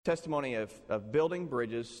Testimony of building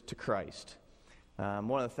bridges to Christ.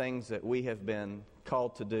 One of the things that we have been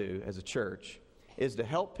called to do as a church is to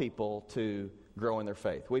help people to grow in their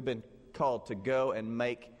faith. We've been called to go and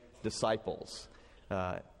make disciples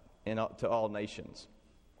to all nations.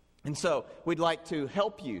 And so we'd like to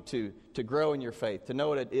help you to grow in your faith, to know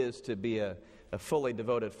what it is to be a fully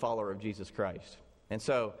devoted follower of Jesus Christ. And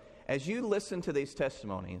so as you listen to these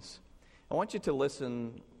testimonies, I want you to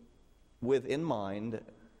listen with in mind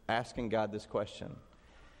asking God this question: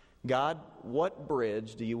 God, what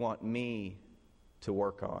bridge do you want me to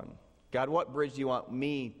work on? God, what bridge do you want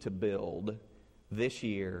me to build this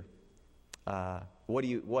year? In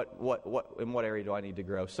what area do I need to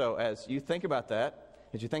grow? So as you think about that,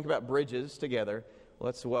 as you think about bridges together,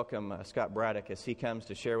 let's welcome Scott Braddock as he comes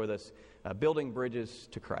to share with us building bridges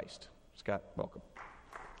to Christ. Scott, welcome.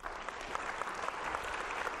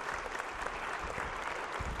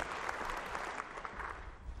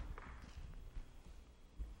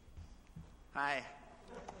 Hi.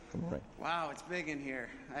 Good morning. Wow, it's big in here.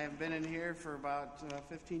 I haven't been in here for about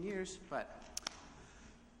 15 years, but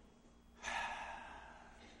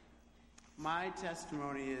my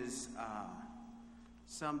testimony is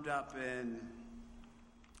summed up in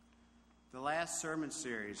the last sermon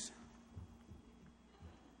series.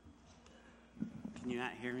 Can you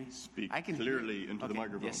not hear me? Speak I can clearly into the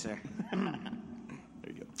microphone. Yes, sir. There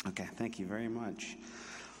you go. Okay, thank you very much.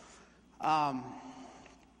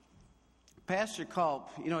 Pastor Culp,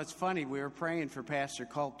 it's funny, we were praying for Pastor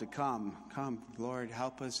Culp to come. Come, Lord,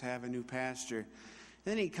 help us have a new pastor.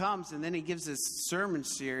 Then he comes, and then he gives this sermon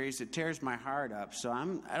series that tears my heart up. So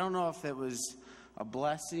I don't know if it was a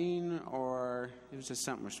blessing or it was just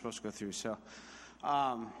something we're supposed to go through. So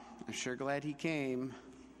I'm sure glad he came.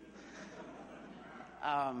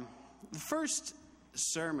 The first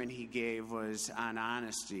sermon he gave was on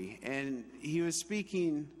honesty, and he was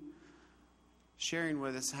sharing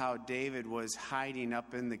with us how David was hiding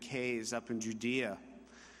up in the caves up in Judea.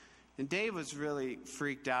 And Dave was really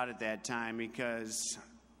freaked out at that time because,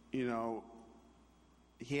 he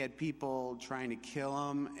had people trying to kill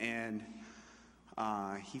him, and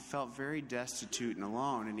he felt very destitute and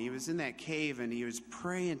alone. And he was in that cave, and he was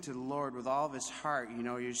praying to the Lord with all of his heart. He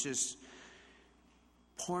was just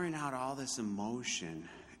pouring out all this emotion.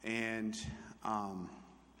 And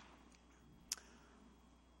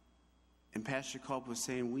Pastor Culp was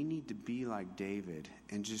saying we need to be like David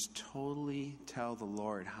and just totally tell the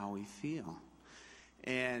Lord how we feel.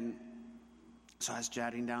 And so I was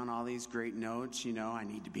jotting down all these great notes. I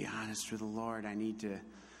need to be honest with the Lord. I need to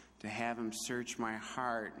have him search my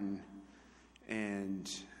heart and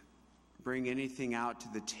bring anything out to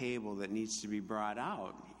the table that needs to be brought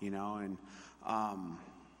out, And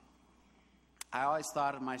I always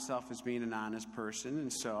thought of myself as being an honest person,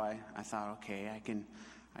 and so I thought, okay, I can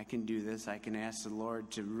do this. I can ask the Lord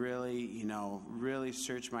to really, really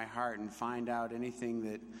search my heart and find out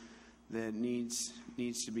anything that needs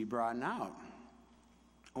to be brought out.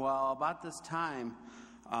 Well, about this time,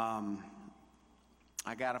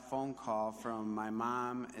 I got a phone call from my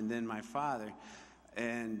mom and then my father,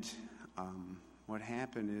 and what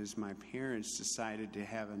happened is my parents decided to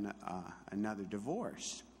have another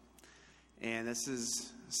divorce. And this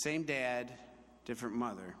is same dad, different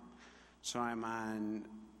mother. So I'm on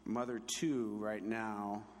mother 2 right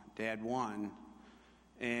now, dad 1,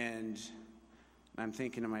 and I'm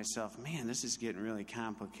thinking to myself, man, this is getting really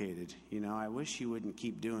complicated. I wish he wouldn't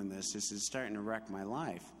keep doing this. This is starting to wreck my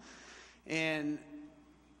life. And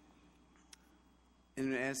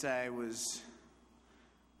as I was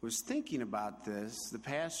thinking about this, the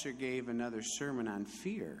pastor gave another sermon on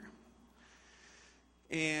fear.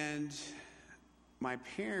 And my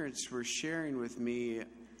parents were sharing with me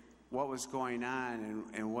what was going on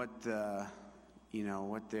and what they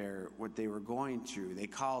were going through. They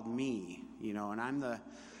called me, and I'm the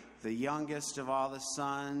youngest of all the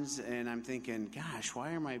sons, and I'm thinking, gosh,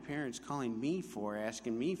 why are my parents calling me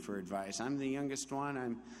asking me for advice? I'm the youngest one.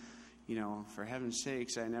 I'm, for heaven's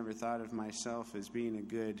sakes, I never thought of myself as being a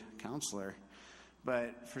good counselor.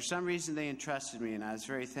 But for some reason they entrusted me, and I was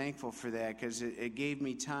very thankful for that because it gave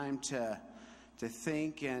me time to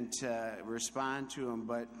think and to respond to them.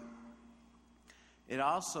 But it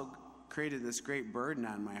also created this great burden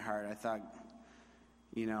on my heart. I thought,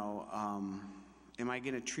 am I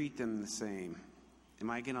going to treat them the same? Am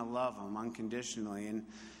I going to love them unconditionally?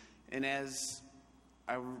 And as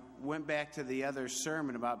I went back to the other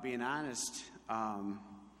sermon about being honest, I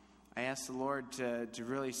asked the Lord to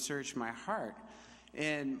really search my heart.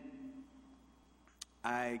 And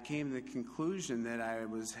I came to the conclusion that I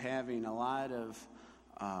was having a lot of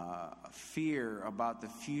fear about the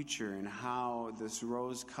future and how this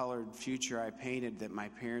rose-colored future I painted that my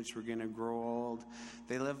parents were going to grow old.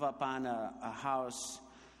 They live up on a house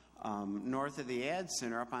north of the Ad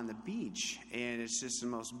Center, up on the beach, and it's just the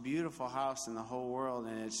most beautiful house in the whole world.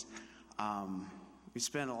 And it's we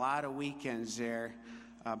spent a lot of weekends there.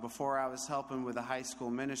 Before I was helping with the high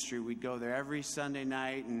school ministry, we'd go there every Sunday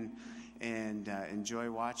night and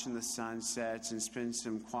enjoy watching the sunsets and spend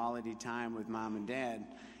some quality time with Mom and Dad.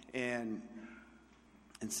 And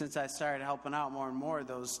since I started helping out more and more,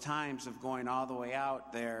 those times of going all the way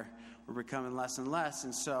out there were becoming less and less.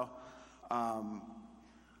 And so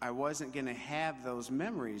I wasn't going to have those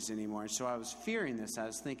memories anymore. So I was fearing this. I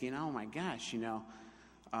was thinking, oh my gosh,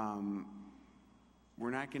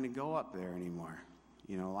 we're not going to go up there anymore.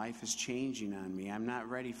 Life is changing on me. I'm not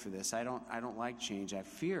ready for this. I don't like change. I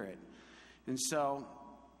fear it. And so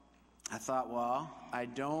I thought, well, I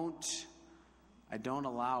don't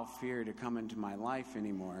allow fear to come into my life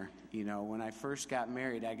anymore. When I first got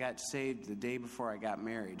married, I got saved the day before I got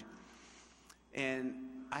married. And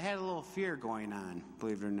I had a little fear going on,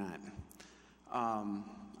 believe it or not.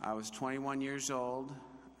 I was 21 years old.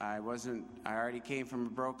 I already came from a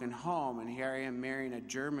broken home, and here I am marrying a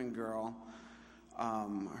German girl.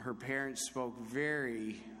 Her parents spoke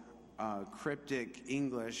very cryptic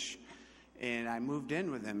English, and I moved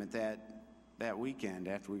in with them at that weekend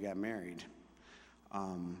after we got married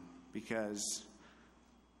because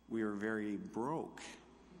we were very broke,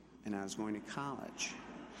 and I was going to college.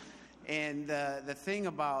 And the thing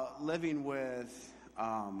about living with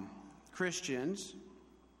Christians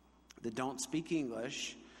that don't speak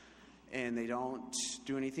English, and they don't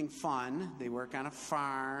do anything fun. They work on a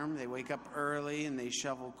farm. They wake up early and they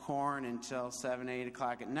shovel corn until 7, 8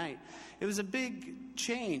 o'clock at night. It was a big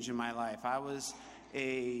change in my life. I was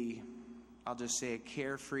I'll just say a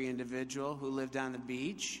carefree individual who lived on the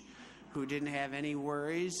beach, who didn't have any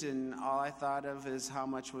worries, and all I thought of is how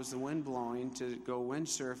much was the wind blowing to go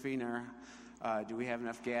windsurfing, or do we have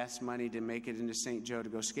enough gas money to make it into St. Joe to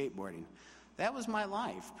go skateboarding. That was my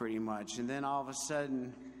life pretty much. And then all of a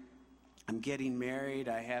sudden, I'm getting married.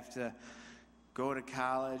 I have to go to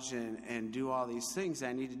college and do all these things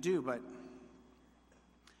I need to do. But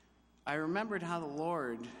I remembered how the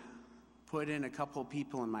Lord put in a couple of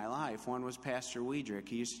people in my life. One was Pastor Wiedrick.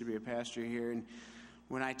 He used to be a pastor here. And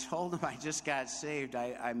when I told him I just got saved,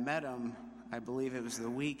 I met him, I believe it was the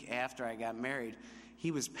week after I got married.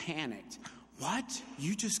 He was panicked. What?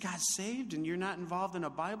 You just got saved and you're not involved in a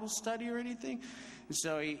Bible study or anything? And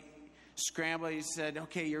so he scrambled. He said,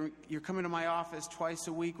 okay, you're coming to my office twice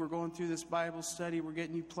a week. We're going through this Bible study. We're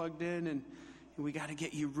getting you plugged in, and we got to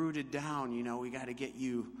get you rooted down. We got to get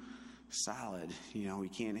you solid. We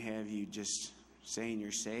can't have you just saying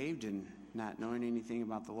you're saved and not knowing anything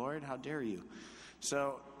about the Lord. How dare you?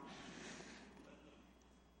 So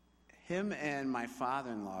him and my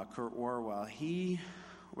father-in-law, Kurt Warwell, he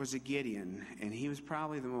was a Gideon, and he was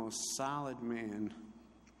probably the most solid man.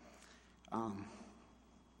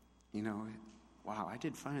 Wow, I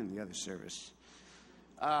did fine in the other service.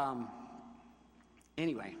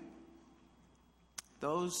 Anyway,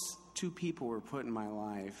 those two people were put in my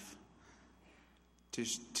life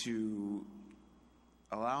to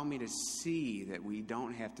allow me to see that we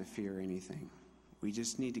don't have to fear anything. We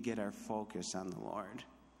just need to get our focus on the Lord.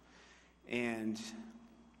 And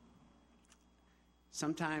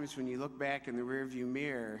sometimes when you look back in the rearview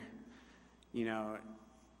mirror,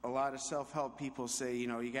 a lot of self-help people say,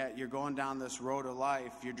 you're going down this road of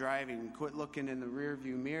life, you're driving, quit looking in the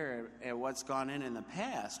rearview mirror at what's gone in the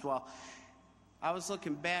past. Well, I was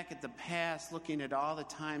looking back at the past, looking at all the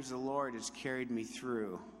times the Lord has carried me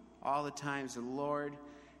through, all the times the Lord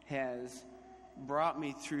has brought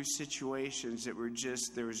me through situations that were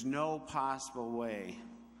just, there was no possible way,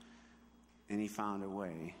 and He found a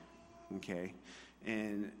way, okay?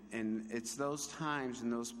 And it's those times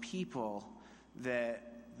and those people that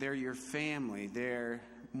they're your family. They're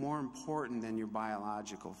more important than your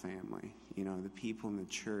biological family. The people in the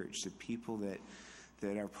church, the people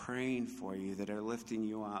that are praying for you, that are lifting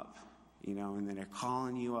you up, and that are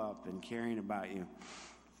calling you up and caring about you.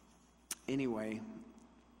 Anyway,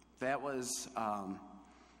 that was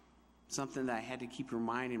something that I had to keep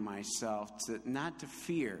reminding myself not to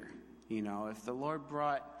fear. If the Lord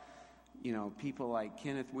brought, people like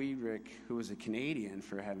Kenneth Wiedrick, who was a Canadian,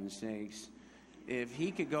 for heaven's sakes, if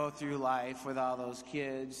he could go through life with all those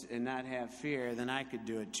kids and not have fear, then I could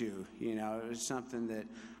do it too. It was something that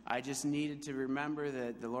I just needed to remember,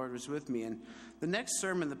 that the Lord was with me. And the next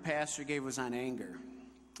sermon the pastor gave was on anger.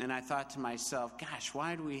 And I thought to myself, gosh,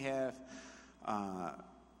 why do we have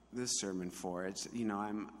this sermon for. It's,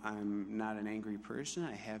 I'm not an angry person.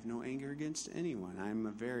 I have no anger against anyone. I'm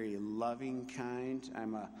a very loving, kind.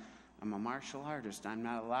 I'm a martial artist. I'm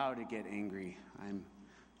not allowed to get angry. I'm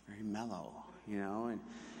very mellow,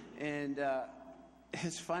 and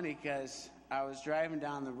it's funny because I was driving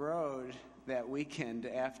down the road that weekend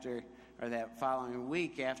that following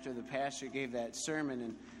week after the pastor gave that sermon,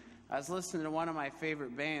 and I was listening to one of my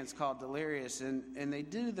favorite bands called Delirious, and they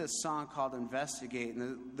do this song called Investigate,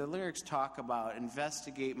 and the lyrics talk about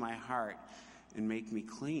investigate my heart and make me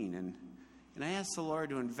clean, and I asked the Lord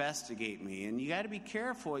to investigate me, and you got to be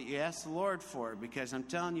careful what you ask the Lord for, because I'm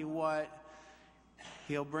telling you what,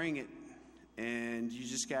 He'll bring it, and you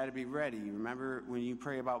just got to be ready. Remember when you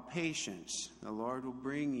pray about patience, the Lord will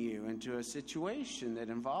bring you into a situation that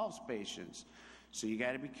involves patience, so you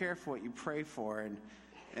got to be careful what you pray for,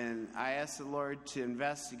 and I asked the Lord to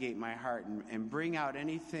investigate my heart and bring out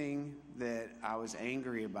anything that I was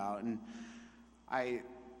angry about. And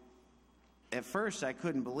at first, I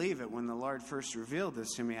couldn't believe it when the Lord first revealed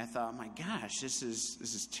this to me. I thought, my gosh, this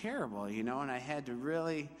is terrible, and I had to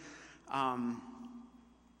really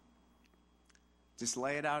just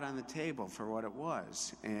lay it out on the table for what it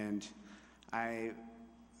was. And I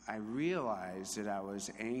realized that I was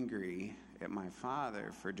angry at my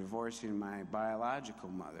father for divorcing my biological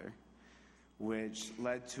mother, which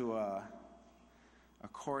led to a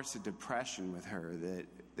course of depression with her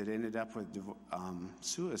that ended up with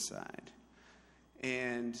suicide.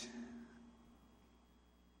 And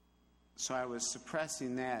so I was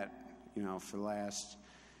suppressing that, for the last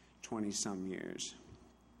 20-some years.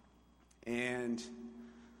 And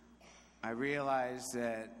I realized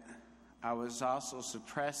that I was also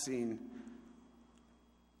suppressing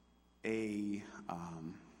a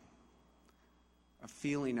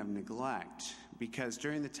feeling of neglect, because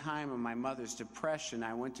during the time of my mother's depression,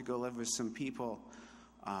 I went to go live with some people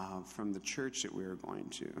from the church that we were going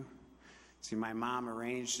to. See, my mom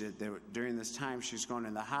arranged it that during this time she was going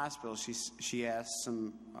to the hospital. She asked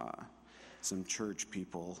some church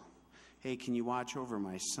people, "Hey, can you watch over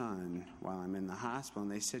my son while I'm in the hospital?"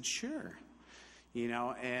 And they said, "Sure,"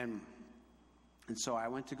 and so I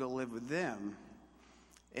went to go live with them.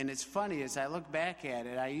 And it's funny, as I look back at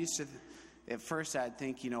it, I used to, at first I'd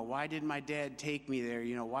think, why did my dad take me there?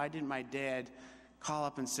 Why didn't my dad call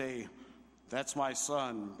up and say, "That's my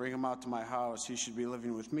son, bring him out to my house, he should be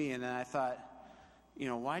living with me"? And then I thought,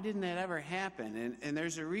 why didn't that ever happen? And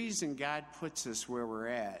there's a reason God puts us where we're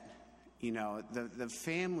at. The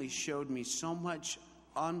family showed me so much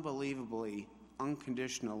unbelievably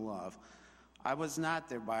unconditional love. I was not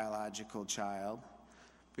their biological child,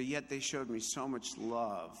 but yet they showed me so much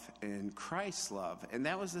love and Christ's love. And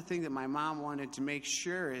that was the thing that my mom wanted to make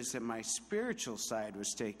sure, is that my spiritual side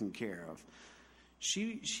was taken care of.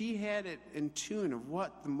 She had it in tune of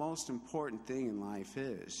what the most important thing in life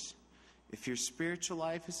is. If your spiritual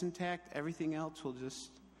life is intact, everything else will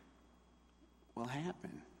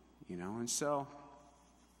happen, And so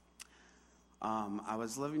I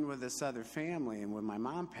was living with this other family, and when my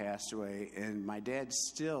mom passed away, and my dad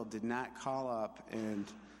still did not call up and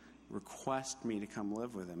request me to come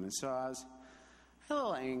live with him. And so I had a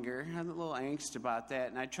little anger, had a little angst about that,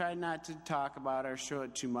 and I tried not to talk about it or show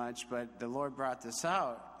it too much, but the Lord brought this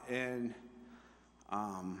out, and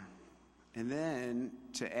then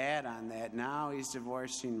to add on that, now He's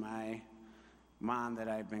divorcing my mom that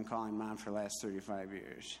I've been calling mom for the last 35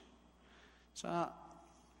 years. So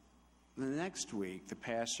the next week, the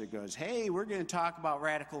pastor goes, "Hey, we're going to talk about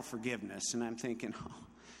radical forgiveness." And I'm thinking, oh,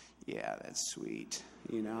 yeah, that's sweet,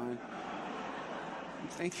 I'm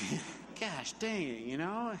thinking, gosh dang it,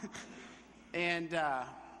 And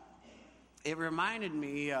it reminded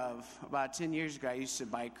me of about 10 years ago, I used to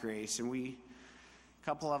bike race, and a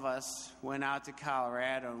couple of us went out to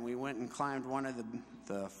Colorado, and we went and climbed one of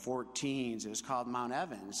the 14s. It was called Mount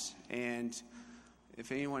Evans. And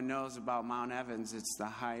if anyone knows about Mount Evans, it's the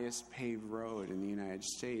highest paved road in the United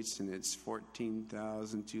States, and it's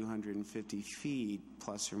 14,250 feet,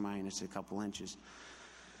 plus or minus a couple inches.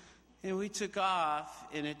 And we took off,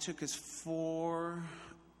 and it took us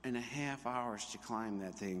 4.5 hours to climb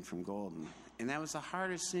that thing from Golden. And that was the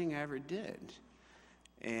hardest thing I ever did.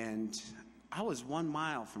 And I was 1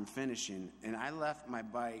 mile from finishing, and I left my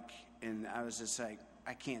bike, and I was just like,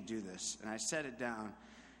 I can't do this. And I set it down,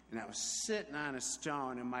 and I was sitting on a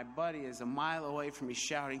stone, and my buddy is a mile away from me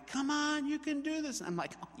shouting, "Come on, you can do this." And I'm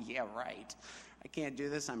like, oh, yeah, right. I can't do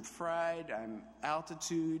this. I'm fried. I'm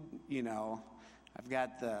altitude, I've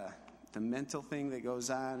got the mental thing that goes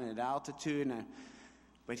on at altitude.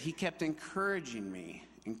 But he kept encouraging me.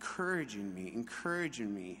 And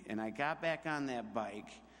I got back on that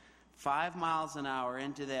bike 5 miles an hour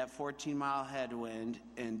into that 14-mile headwind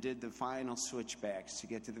and did the final switchbacks to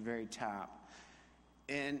get to the very top.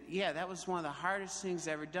 And yeah, that was one of the hardest things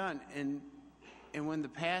I've ever done. And when the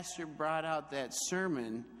pastor brought out that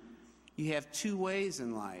sermon, you have two ways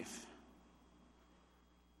in life.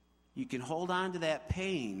 You can hold on to that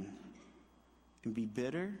pain and be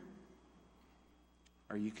bitter,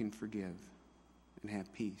 or you can forgive and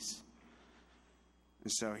have peace.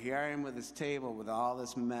 And so here I am with this table with all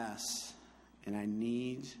this mess, and I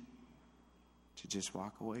need to just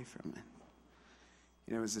walk away from it.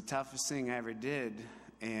 You know, it was the toughest thing I ever did,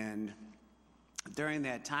 and during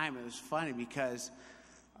that time it was funny because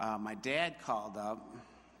my dad called up,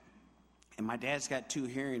 and my dad's got 2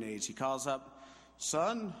 hearing aids. He calls up,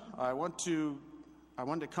 "Son, I want to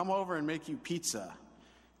come over and make you pizza."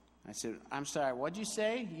 I said, "I'm sorry, what'd you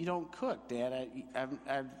say? You don't cook, Dad.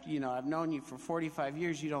 I've known you for 45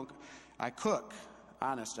 years. You don't." "I cook.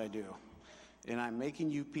 Honest, I do. And I'm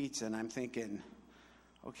making you pizza." And I'm thinking,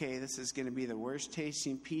 okay, this is going to be the worst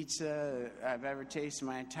tasting pizza I've ever tasted in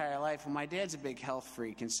my entire life. Well, my dad's a big health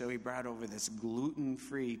freak, and so he brought over this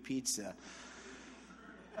gluten-free pizza.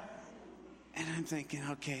 And I'm thinking,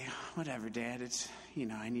 okay, whatever, Dad. It's,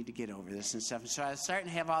 I need to get over this and stuff. And so I was starting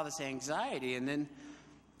to have all this anxiety, and then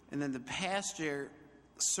the pastor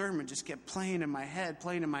sermon just kept playing in my head,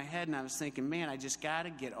 and I was thinking, man, I just got to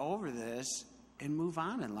get over this and move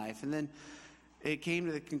on in life. And then it came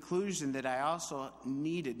to the conclusion that I also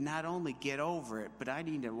needed not only get over it, but I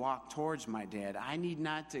need to walk towards my dad. I need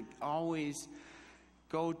not to always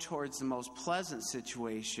go towards the most pleasant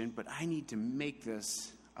situation, but I need to make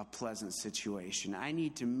this a pleasant situation. I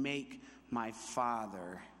need to make my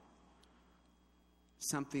father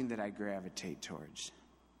something that I gravitate towards,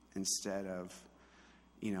 instead of,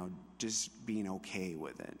 just being okay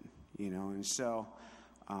with it, And so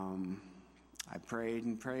I prayed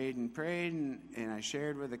and prayed and prayed, and I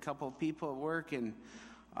shared with a couple of people at work, and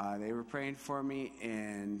they were praying for me,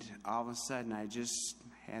 and all of a sudden I just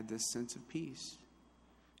had this sense of peace.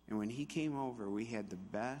 And when he came over, we had the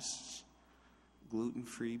best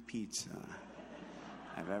gluten-free pizza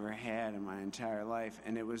I've ever had in my entire life,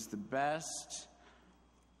 and it was the best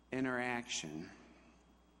interaction.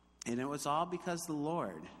 And it was all because the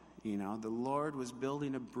Lord, the Lord was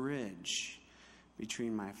building a bridge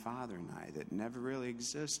between my father and I that never really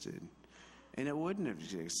existed. And it wouldn't have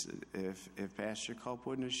existed if Pastor Culp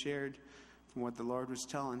wouldn't have shared from what the Lord was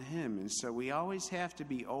telling him. And so we always have to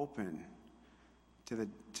be open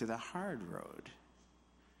to the hard road.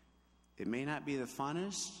 It may not be the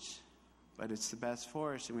funnest, but it's the best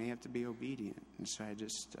for us, and we have to be obedient. And so I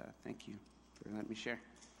just thank you for letting me share.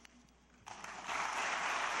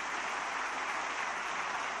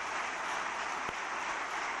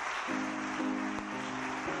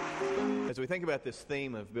 As we think about this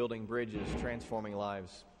theme of building bridges, transforming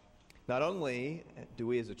lives, not only do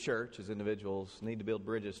we as a church, as individuals, need to build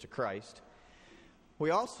bridges to Christ,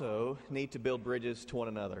 we also need to build bridges to one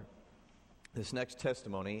another. This next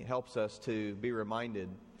testimony helps us to be reminded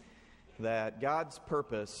that God's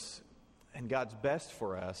purpose and God's best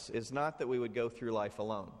for us is not that we would go through life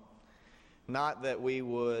alone. Not that we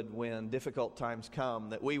would, when difficult times come,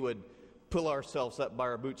 that we would pull ourselves up by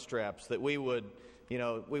our bootstraps, that we would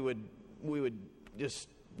just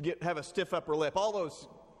have a stiff upper lip, all those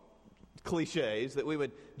cliches, that we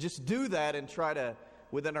would just do that and try to,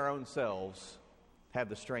 within our own selves, have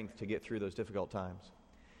the strength to get through those difficult times.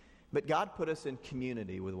 But God put us in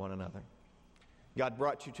community with one another. God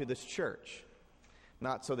brought you to this church,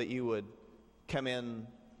 not so that you would come in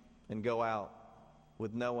and go out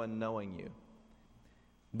with no one knowing you,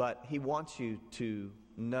 but He wants you to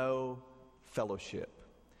know fellowship.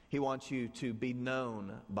 He wants you to be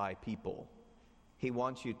known by people. He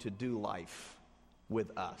wants you to do life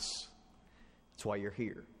with us. That's why you're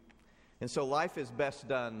here. And so life is best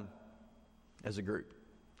done as a group.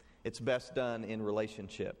 It's best done in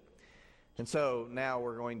relationship. And so now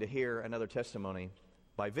we're going to hear another testimony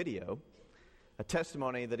by video, a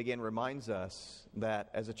testimony that again reminds us that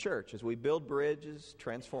as a church, as we build bridges,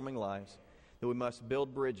 transforming lives, that we must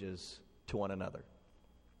build bridges to one another.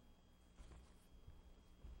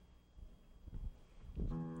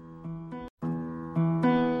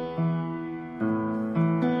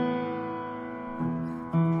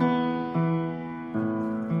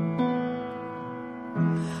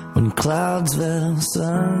 When clouds veil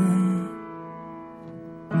sun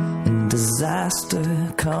and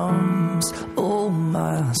disaster comes, oh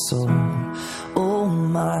my soul, oh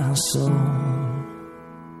my soul.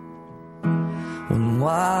 When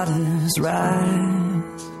waters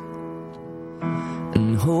rise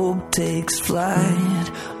and hope takes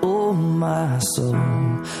flight, oh my soul,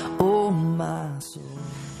 oh my soul.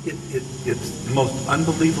 It's the most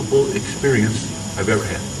unbelievable experience I've ever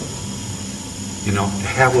had. You know, to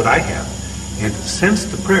have what I have and to sense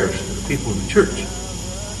the prayers of the people in the church.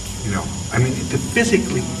 You know, I mean, to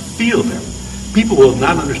physically feel them. People will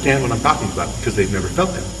not understand what I'm talking about because they've never felt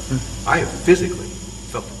them. I have physically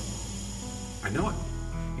felt them. I know it.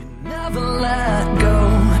 You never let go.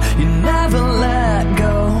 You never let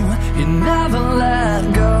go. You never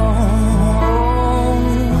let go.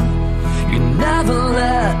 You never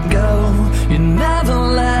let go. You never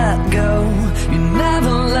let go. You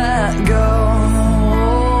never let go.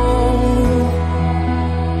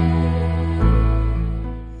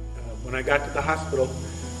 When I got to the hospital,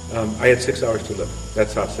 I had 6 hours to live.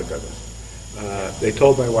 That's how sick I was. They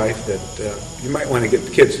told my wife that you might want to get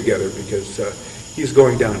the kids together because he's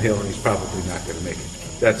going downhill and he's probably not going to make it.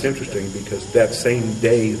 That's interesting because that same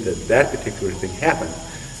day that that particular thing happened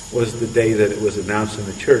was the day that it was announced in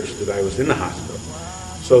the church that I was in the hospital,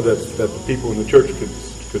 so that the people in the church could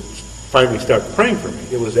finally start praying for me.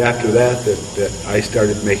 It was after that I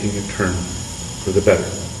started making a turn for the better.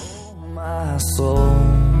 Oh, my soul.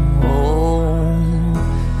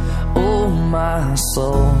 Oh, my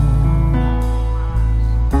soul.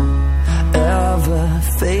 Ever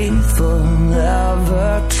faithful,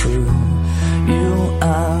 ever true. You,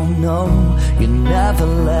 I know, you never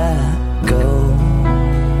let go.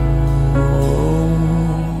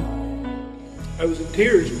 I was in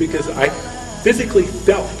tears because I physically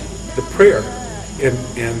felt the prayer, and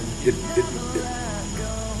it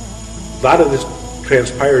a lot of this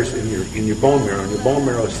transpires in your bone marrow, and your bone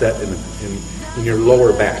marrow is set in your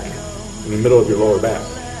lower back, in the middle of your lower back,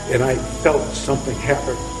 and I felt something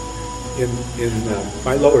happen in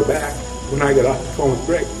my lower back when I got off the phone with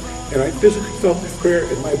Greg, and I physically felt that prayer,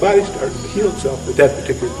 and my body started to heal itself at that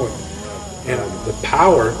particular point. And the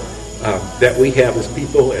power that we have as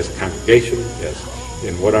people, as a congregation,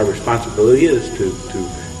 and what our responsibility is to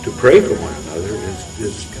pray for one another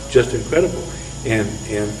is just incredible. And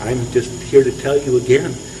I'm just here to tell you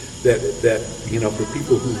again that you know, for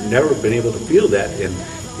people who've never been able to feel that and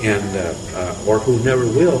or who never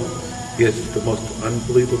will, it's the most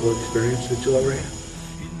unbelievable experience that you'll ever have.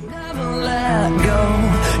 You never let go.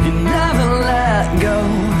 You never let go.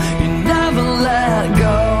 You never let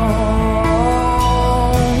go.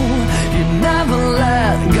 You never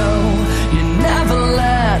let go. You never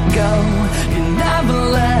let go. You never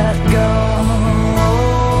let go.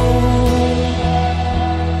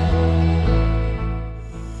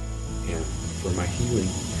 And for my healing,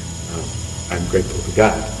 I'm grateful to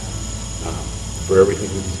God for everything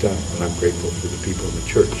that He's done, but I'm grateful for the people in the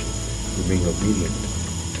church for being obedient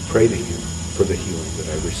to pray to Him for the healing that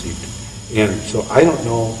I received. And so I don't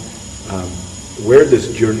know where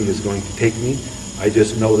this journey is going to take me. I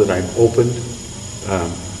just know that I'm open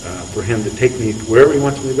for Him to take me wherever He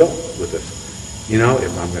wants me to go with this. You know,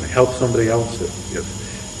 if I'm going to help somebody else, if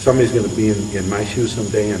somebody's going to be in my shoes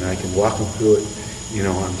someday and I can walk them through it, you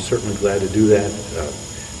know, I'm certainly glad to do that.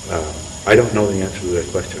 I don't know the answer to that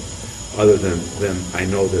question, other than I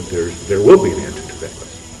know that there will be an answer to that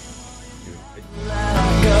question. You know,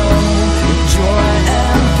 Let go. Joy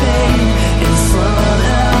and pain in sun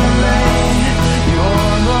and rain.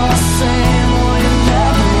 You're the same. Oh, you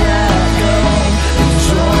never let go.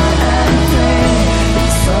 Joy and pain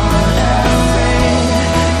in sun and rain.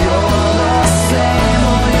 You're the same.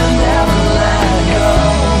 Oh, you never let go.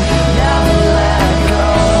 Never let go.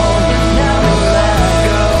 Never let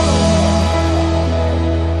go.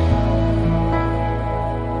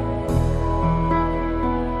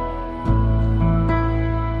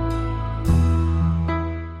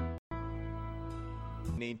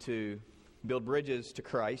 We need to build bridges to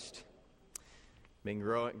Christ, being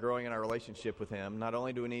growing in our relationship with Him. Not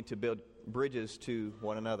only do we need to build bridges to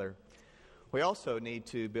one another, we also need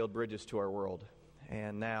to build bridges to our world.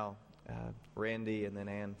 And now, Randy and then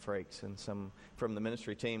Ann Frakes and some from the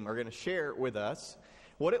ministry team are going to share with us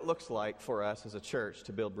what it looks like for us as a church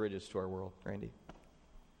to build bridges to our world. Randy.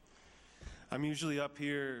 I'm usually up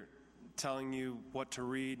here telling you what to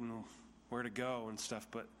read and where to go and stuff,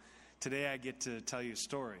 but today I get to tell you a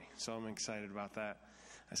story, so I'm excited about that.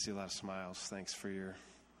 I see a lot of smiles. Thanks for your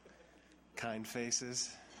kind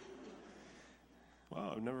faces.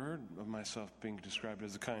 Wow, I've never heard of myself being described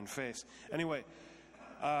as a kind face. Anyway,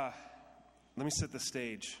 let me set the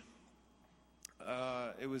stage.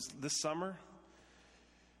 It was this summer.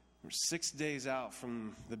 We're 6 days out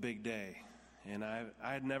from the big day, and I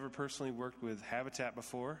had never personally worked with Habitat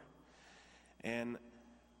before, and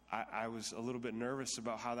I was a little bit nervous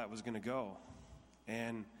about how that was going to go.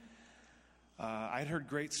 And I'd heard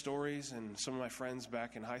great stories, and some of my friends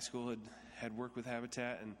back in high school had worked with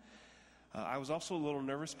Habitat, and I was also a little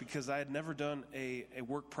nervous because I had never done a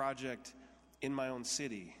work project in my own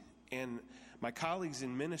city. And my colleagues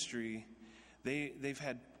in ministry, they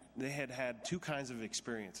had two kinds of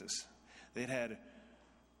experiences. They'd had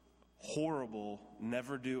horrible,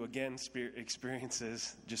 never do again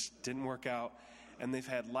experiences, just didn't work out. And they've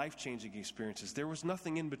had life-changing experiences. There was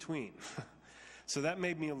nothing in between. So that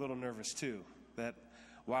made me a little nervous too. That,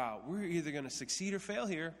 wow, we're either going to succeed or fail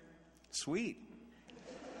here. Sweet.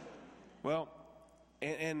 Well,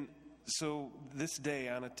 and so this day,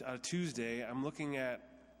 on a Tuesday, I'm looking at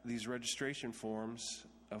these registration forms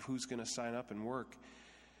of who's going to sign up and work.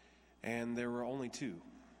 And there were only 2.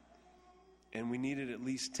 And we needed at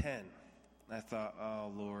least 10. I thought,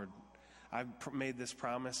 oh, Lord, I've made this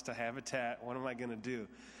promise to Habitat. What am I going to do?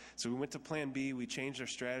 So we went to Plan B. We changed our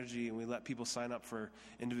strategy, and we let people sign up for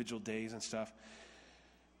individual days and stuff.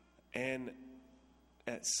 And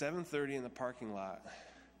at 7:30 in the parking lot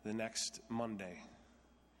the next Monday,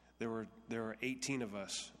 there were 18 of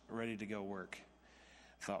us ready to go work.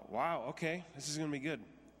 I thought, wow, okay, this is going to be good.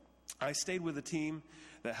 I stayed with a team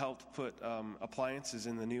that helped put appliances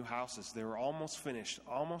in the new houses. They were almost finished,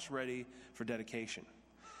 almost ready for dedication.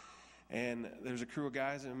 And there's a crew of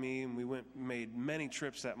guys and me, and we made many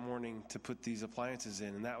trips that morning to put these appliances in,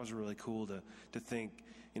 and that was really cool to think,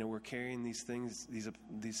 we're carrying these things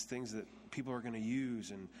that people are going to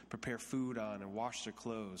use and prepare food on and wash their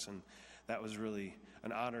clothes, and that was really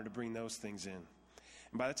an honor to bring those things in.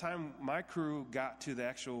 And by the time my crew got to the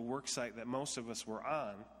actual work site that most of us were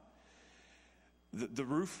on, the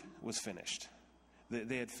roof was finished.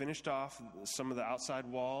 They had finished off some of the outside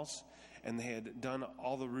walls, and they had done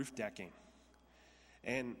all the roof decking.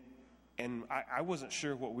 And I wasn't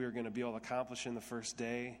sure what we were going to be able to accomplish in the first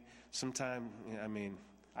day.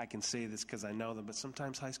 I can say this because I know them, but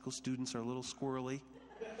sometimes high school students are a little squirrely,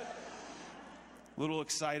 a little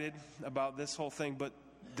excited about this whole thing, but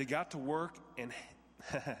they got to work and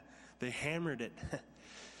they hammered it.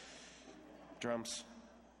 Drums.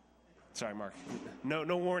 Sorry, Mark.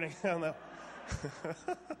 No warning. I don't know.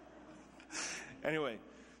 Anyway,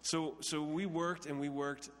 so we worked,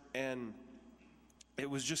 and it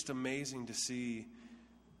was just amazing to see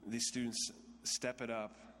these students step it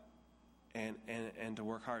up and to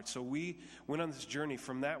work hard. So we went on this journey.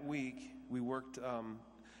 From that week, we worked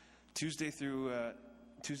Tuesday through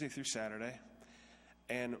Saturday,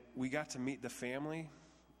 and we got to meet the family.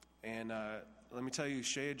 And let me tell you,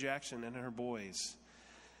 Shea Jackson and her boys,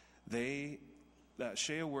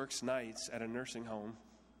 Shea works nights at a nursing home,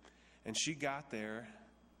 and she got there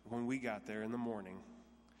when we got there in the morning,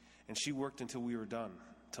 and she worked until we were done,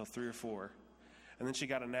 till 3 or 4, and then she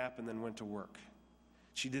got a nap and then went to work.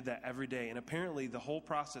 She did that every day, and apparently the whole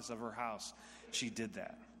process of her house, she did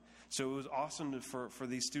that. So it was awesome for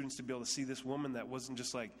these students to be able to see this woman that wasn't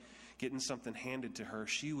just like getting something handed to her.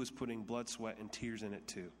 She was putting blood, sweat, and tears in it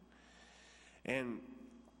too. And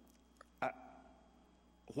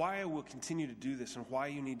why I will continue to do this and why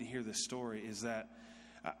you need to hear this story is that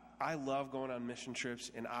I love going on mission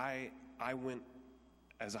trips, and I went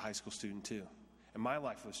as a high school student too. And my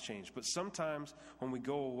life was changed. But sometimes when we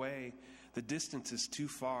go away, the distance is too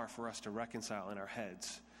far for us to reconcile in our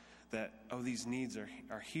heads that, these needs are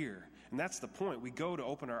here. And that's the point. We go to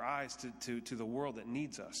open our eyes to the world that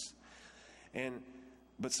needs us.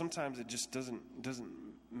 But sometimes it just doesn't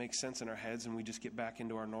make sense in our heads, and we just get back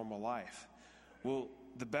into our normal life. Well,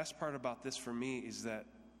 the best part about this for me is that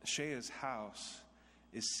Shea's house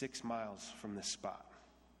is 6 miles from this spot.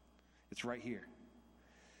 It's right here.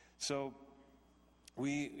 So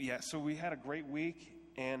we had a great week,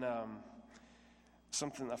 and a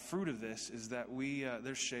fruit of this is that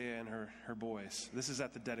there's Shea and her boys. This is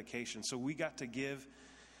at the dedication. So we got to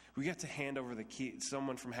hand over the key.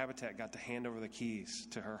 Someone from Habitat got to hand over the keys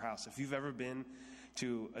to her house. If you've ever been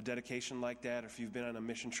to a dedication like that, or if you've been on a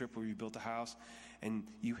mission trip where you built a house and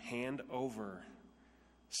you hand over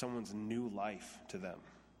someone's new life to them,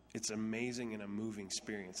 it's amazing and a moving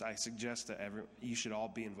experience. I suggest that you should all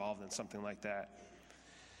be involved in something like that.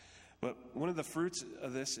 But one of the fruits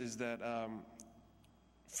of this is that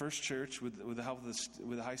First Church, with the help of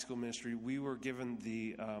with the high school ministry, we were given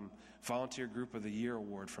the Volunteer Group of the Year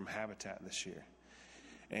award from Habitat this year,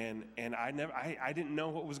 and I didn't know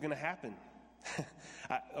what was going to happen.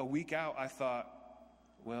 A week out, I thought,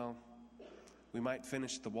 well, we might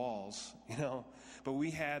finish the walls, but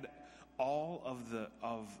we had all of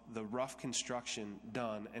the rough construction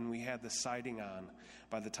done, and we had the siding on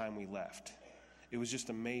by the time we left. It was just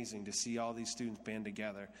amazing to see all these students band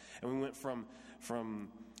together. And we went from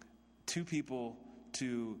 2 people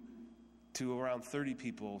to around 30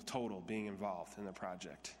 people total being involved in the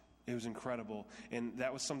project. It was incredible. And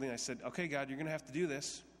that was something I said, okay, God, you're going to have to do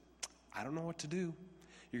this. I don't know what to do.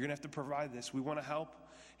 You're going to have to provide this. We want to help.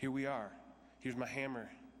 Here we are. Here's my hammer.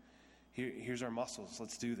 Here's our muscles.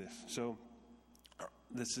 Let's do this. So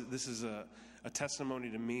this is a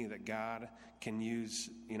testimony to me that God can use,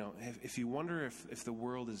 if you wonder if the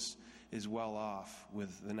world is well off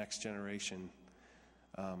with the next generation,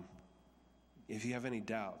 if you have any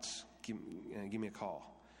doubts, give me a call.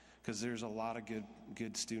 Because there's a lot of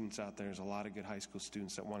good students out there. There's a lot of good high school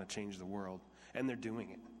students that want to change the world, and they're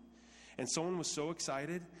doing it. And someone was so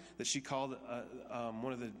excited that she called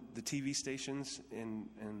one of the TV stations in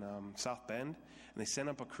South Bend, and they sent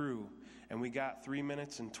up a crew, and we got 3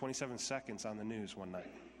 minutes and 27 seconds on the news one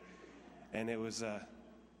night. And it was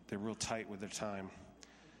they're real tight with their time.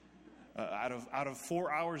 Out of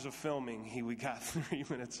 4 hours of filming, we got 3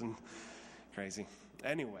 minutes and crazy.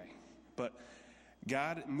 Anyway, but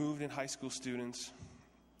God moved in high school students,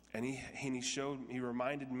 and he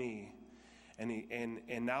reminded me,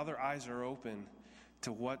 and now their eyes are open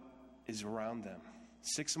to what is around them.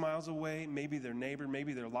 6 miles away, maybe their neighbor,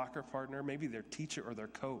 maybe their locker partner, maybe their teacher or their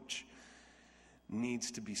coach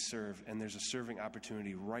needs to be served, and there's a serving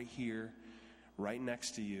opportunity right here, right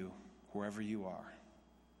next to you, wherever you are.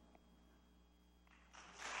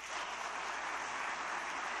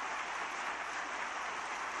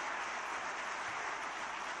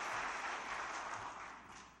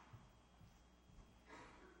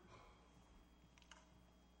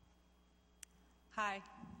 Hi,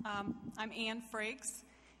 I'm Ann Frakes,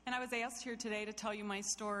 and I was asked here today to tell you my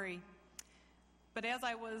story. But as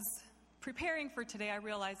I was preparing for today, I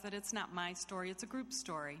realized that it's not my story, it's a group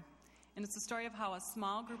story. And it's the story of how a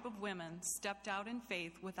small group of women stepped out in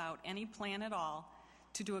faith without any plan at all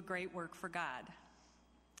to do a great work for God.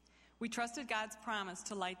 We trusted God's promise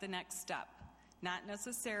to light the next step, not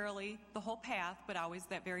necessarily the whole path, but always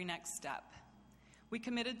that very next step. We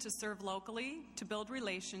committed to serve locally, to build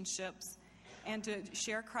relationships, and to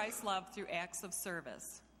share Christ's love through acts of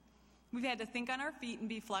service. We've had to think on our feet and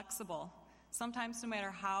be flexible. Sometimes, no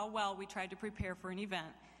matter how well we tried to prepare for an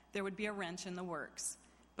event, there would be a wrench in the works.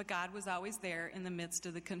 But God was always there in the midst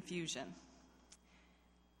of the confusion.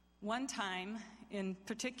 One time, in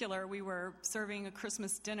particular, we were serving a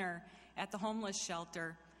Christmas dinner at the homeless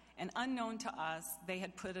shelter, and unknown to us, they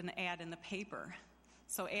had put an ad in the paper.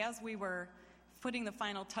 So as we were putting the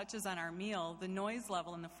final touches on our meal, the noise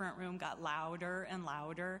level in the front room got louder and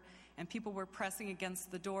louder, and people were pressing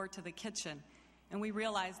against the door to the kitchen. And we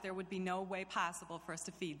realized there would be no way possible for us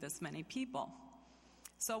to feed this many people.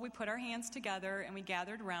 So we put our hands together, and we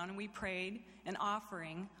gathered around, and we prayed an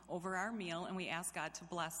offering over our meal, and we asked God to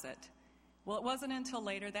bless it. Well, it wasn't until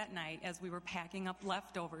later that night, as we were packing up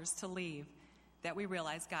leftovers to leave, that we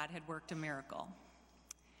realized God had worked a miracle.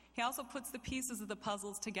 He also puts the pieces of the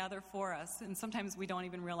puzzles together for us, and sometimes we don't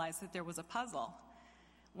even realize that there was a puzzle.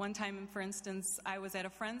 One time, for instance, I was at a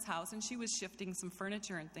friend's house, and she was shifting some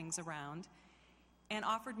furniture and things around and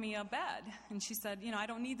offered me a bed. And she said, I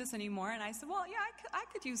don't need this anymore. And I said, well, yeah, I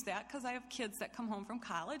could use that because I have kids that come home from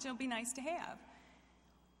college. It'll be nice to have.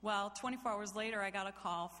 Well, 24 hours later, I got a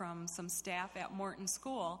call from some staff at Morton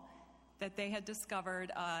School that they had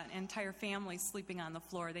discovered an entire family sleeping on the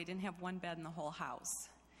floor. They didn't have one bed in the whole house.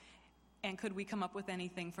 And could we come up with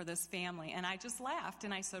anything for this family? And I just laughed,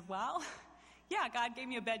 and I said, well, yeah, God gave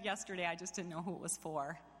me a bed yesterday. I just didn't know who it was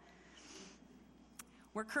for.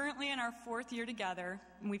 We're currently in our 4th year together,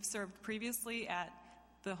 and we've served previously at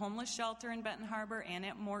the homeless shelter in Benton Harbor and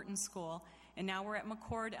at Morton School, and now we're at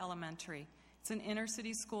McCord Elementary. It's an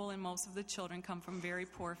inner-city school, and most of the children come from very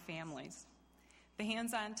poor families. The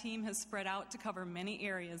hands-on team has spread out to cover many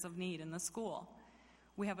areas of need in the school.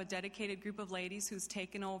 We have a dedicated group of ladies who's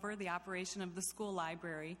taken over the operation of the school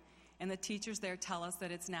library, and the teachers there tell us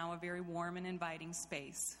that it's now a very warm and inviting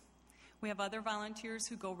space. We have other volunteers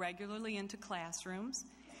who go regularly into classrooms.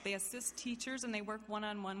 They assist teachers, and they work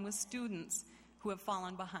one-on-one with students who have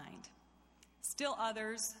fallen behind. Still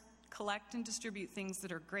others collect and distribute things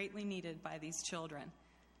that are greatly needed by these children: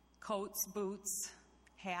 coats, boots,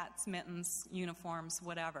 hats, mittens, uniforms,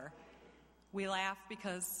 whatever. We laugh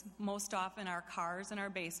because most often our cars and our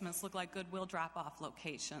basements look like Goodwill drop-off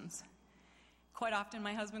locations. Quite often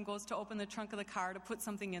my husband goes to open the trunk of the car to put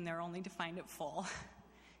something in there only to find it full.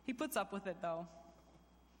 He puts up with it, though.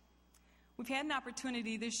 We've had an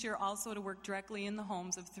opportunity this year also to work directly in the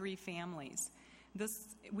homes of 3 families. This,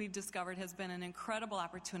 we've discovered, has been an incredible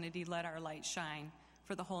opportunity to let our light shine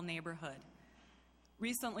for the whole neighborhood.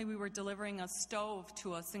 Recently, we were delivering a stove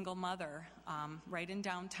to a single mother right in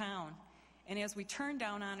downtown. And as we turned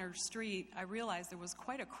down on her street, I realized there was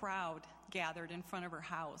quite a crowd gathered in front of her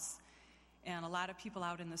house. and a lot of people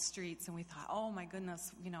out in the streets, and we thought, oh my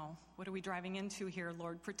goodness, what are we driving into here?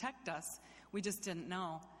 Lord, protect us. We just didn't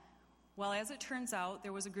know. Well, as it turns out,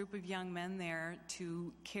 there was a group of young men there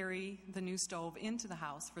to carry the new stove into the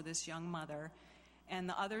house for this young mother, and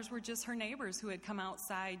the others were just her neighbors who had come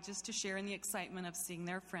outside just to share in the excitement of seeing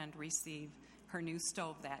their friend receive her new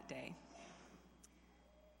stove that day.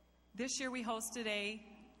 This year we hosted a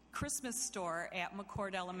Christmas store at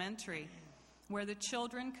McCord Elementary, where the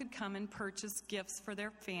children could come and purchase gifts for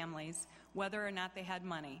their families, whether or not they had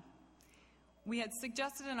money. We had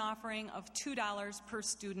suggested an offering of $2 per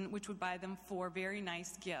student, which would buy them 4 very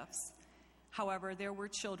nice gifts. However, there were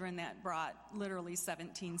children that brought literally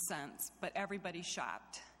 17 cents, but everybody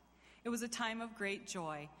shopped. It was a time of great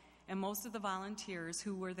joy, and most of the volunteers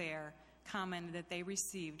who were there commented that they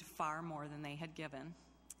received far more than they had given.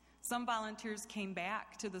 Some volunteers came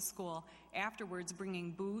back to the school afterwards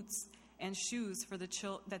bringing boots and shoes for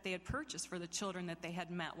that they had purchased for the children that they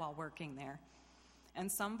had met while working there. And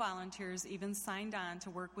some volunteers even signed on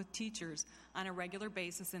to work with teachers on a regular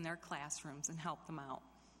basis in their classrooms and help them out.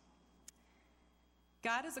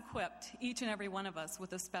 God has equipped each and every one of us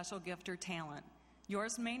with a special gift or talent.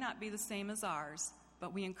 Yours may not be the same as ours,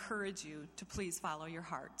 but we encourage you to please follow your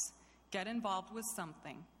hearts. Get involved with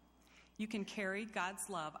something. You can carry God's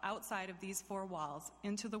love outside of these 4 walls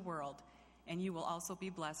into the world, and you will also be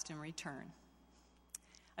blessed in return.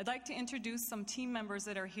 I'd like to introduce some team members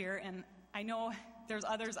that are here, and I know there's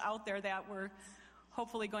others out there that were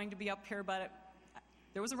hopefully going to be up here, but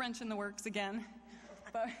there was a wrench in the works again.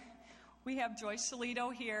 But we have Joyce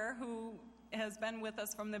Shalito here, who has been with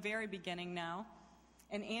us from the very beginning now.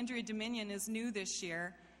 And Andrea Dominion is new this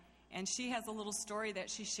year, and she has a little story that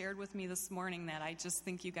she shared with me this morning that I just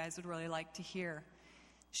think you guys would really like to hear.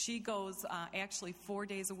 She goes actually 4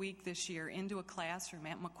 days a week this year into a classroom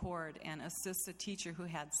at McCord and assists a teacher who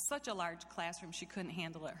had such a large classroom she couldn't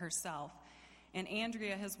handle it herself. And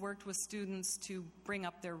Andrea has worked with students to bring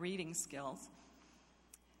up their reading skills.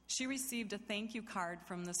 She received a thank you card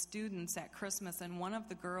from the students at Christmas, and one of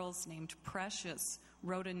the girls named Precious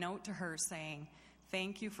wrote a note to her saying,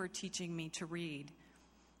 "Thank you for teaching me to read.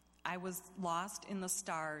 I was lost in the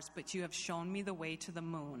stars, but you have shown me the way to the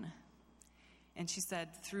moon." And she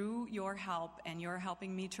said, "Through your help and your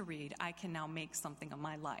helping me to read, I can now make something of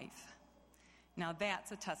my life." Now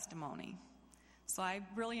that's a testimony. So I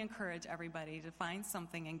really encourage everybody to find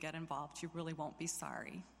something and get involved. You really won't be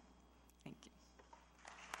sorry. Thank you.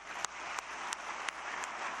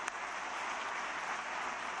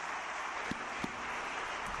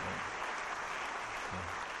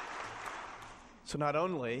 So not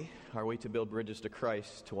only are we to build bridges to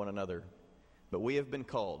Christ, to one another, but we have been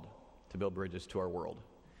called to build bridges to our world.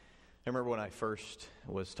 I remember when I first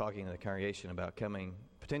was talking to the congregation about coming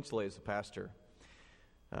potentially as a pastor,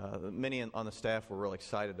 many on the staff were real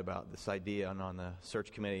excited about this idea, and on the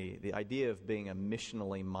search committee, the idea of being a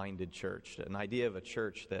missionally minded church, an idea of a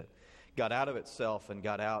church that got out of itself and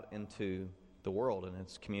got out into the world and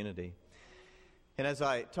its community. And as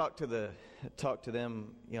I talked to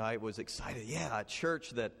them, I was excited. Yeah, a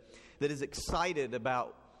church that is excited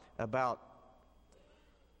about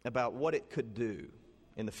what it could do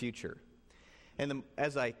in the future. And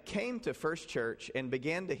as I came to First Church and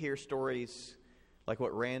began to hear stories like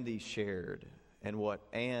what Randy shared and what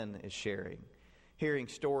Ann is sharing, hearing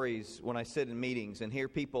stories when I sit in meetings and hear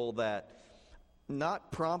people that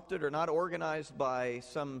not prompted or not organized by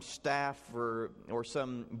some staff or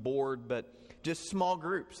some board, but just small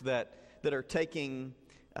groups that are taking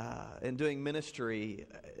and doing ministry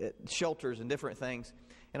at shelters and different things.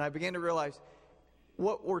 And I began to realize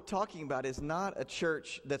what we're talking about is not a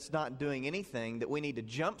church that's not doing anything, that we need to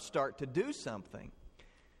jumpstart to do something.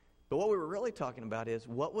 But what we were really talking about is,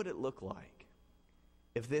 what would it look like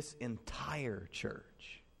if this entire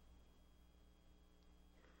church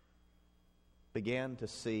began to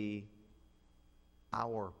see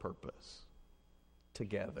our purpose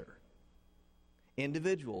together?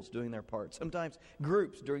 Individuals doing their part, sometimes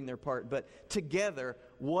groups doing their part, but together,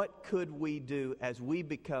 what could we do as we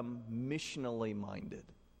become missionally minded?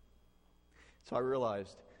 So I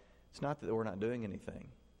realized it's not that we're not doing anything.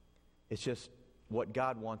 It's just what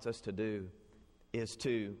God wants us to do is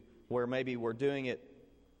to, where maybe we're doing it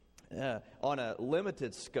on a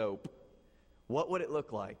limited scope, what would it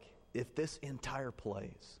look like if this entire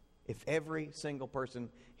place, if every single person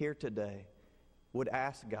here today would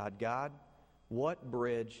ask God, God, what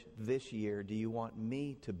bridge this year do you want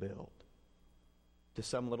me to build to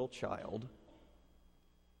some little child?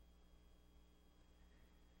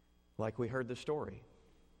 Like we heard the story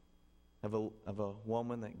of a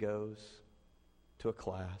woman that goes to a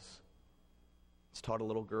class, once taught a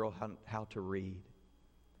little girl how to read.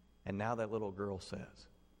 And now that little girl says,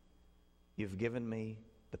 you've given me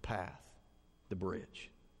the path, the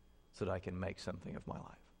bridge, so that I can make something of my life.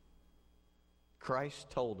 Christ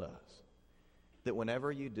told us that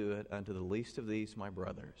whenever you do it unto the least of these, my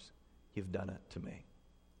brothers, you've done it to me.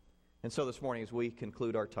 And so this morning, as we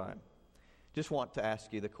conclude our time, just want to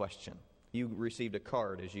ask you the question. You received a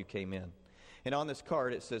card as you came in. And on this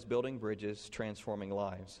card, it says, Building Bridges, Transforming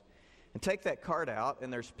Lives. And take that card out,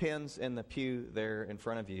 and there's pins in the pew there in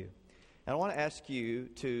front of you. And I want to ask you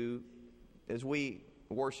to, as we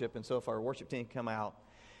worship, and so if our worship team come out,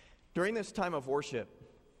 during this time of worship,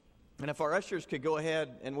 and if our ushers could go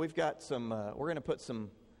ahead, and we've got some, we're going to put some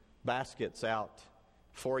baskets out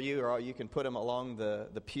for you, or you can put them along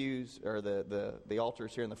the pews or the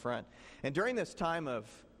altars here in the front. And during this time of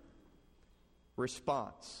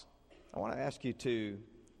response, I want to ask you to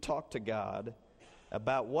talk to God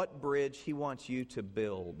about what bridge He wants you to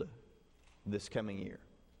build this coming year.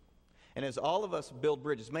 And as all of us build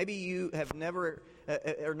bridges, maybe you have never,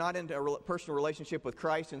 are not into a personal relationship with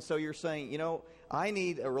Christ, and so you're saying, I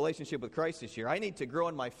need a relationship with Christ this year. I need to grow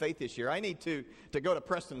in my faith this year. I need to go to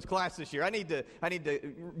Preston's class this year. I need to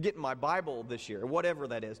get in my Bible this year, or whatever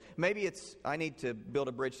that is. Maybe it's, I need to build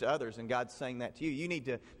a bridge to others, and God's saying that to you. You need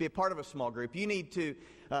to be a part of a small group. You need to,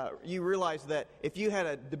 you realize that if you had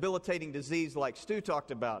a debilitating disease like Stu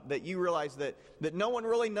talked about, that you realize that no one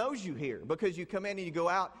really knows you here, because you come in and you go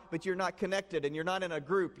out, but you're not connected, and you're not in a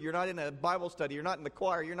group, you're not in a Bible study, you're not in the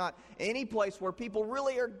choir, you're not any place where people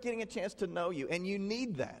really are getting a chance to know you, and you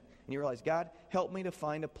need that. And you realize, God, help me to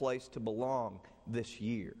find a place to belong this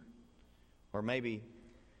year. Or maybe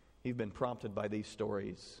you've been prompted by these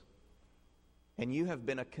stories, and you have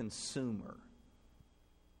been a consumer.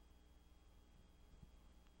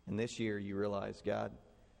 And this year you realize, God,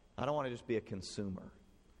 I don't want to just be a consumer.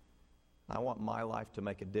 I want my life to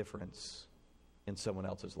make a difference in someone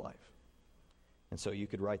else's life. And so you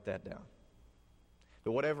could write that down.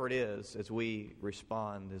 But whatever it is, as we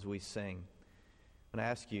respond, as we sing, I'm going to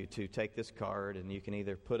ask you to take this card, and you can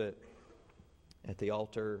either put it at the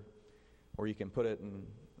altar, or you can put it in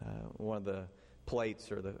one of the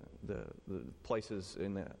plates or the places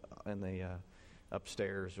in the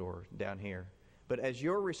upstairs or down here. But as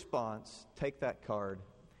your response, take that card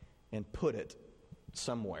and put it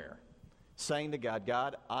somewhere, saying to God,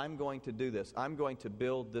 God, I'm going to do this. I'm going to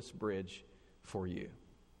build this bridge for you.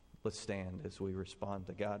 Let's stand as we respond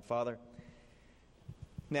to God. Father,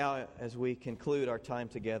 now as we conclude our time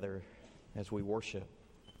together, as we worship,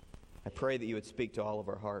 I pray that you would speak to all of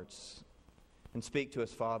our hearts and speak to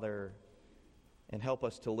us, Father, and help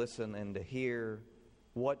us to listen and to hear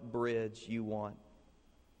what bridge you want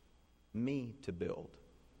me to build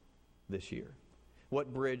this year.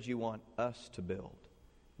 What bridge you want us to build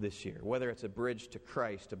this year. Whether it's a bridge to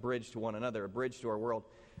Christ, a bridge to one another, a bridge to our world.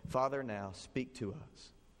 Father, now speak to us.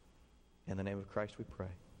 In the name of Christ we pray.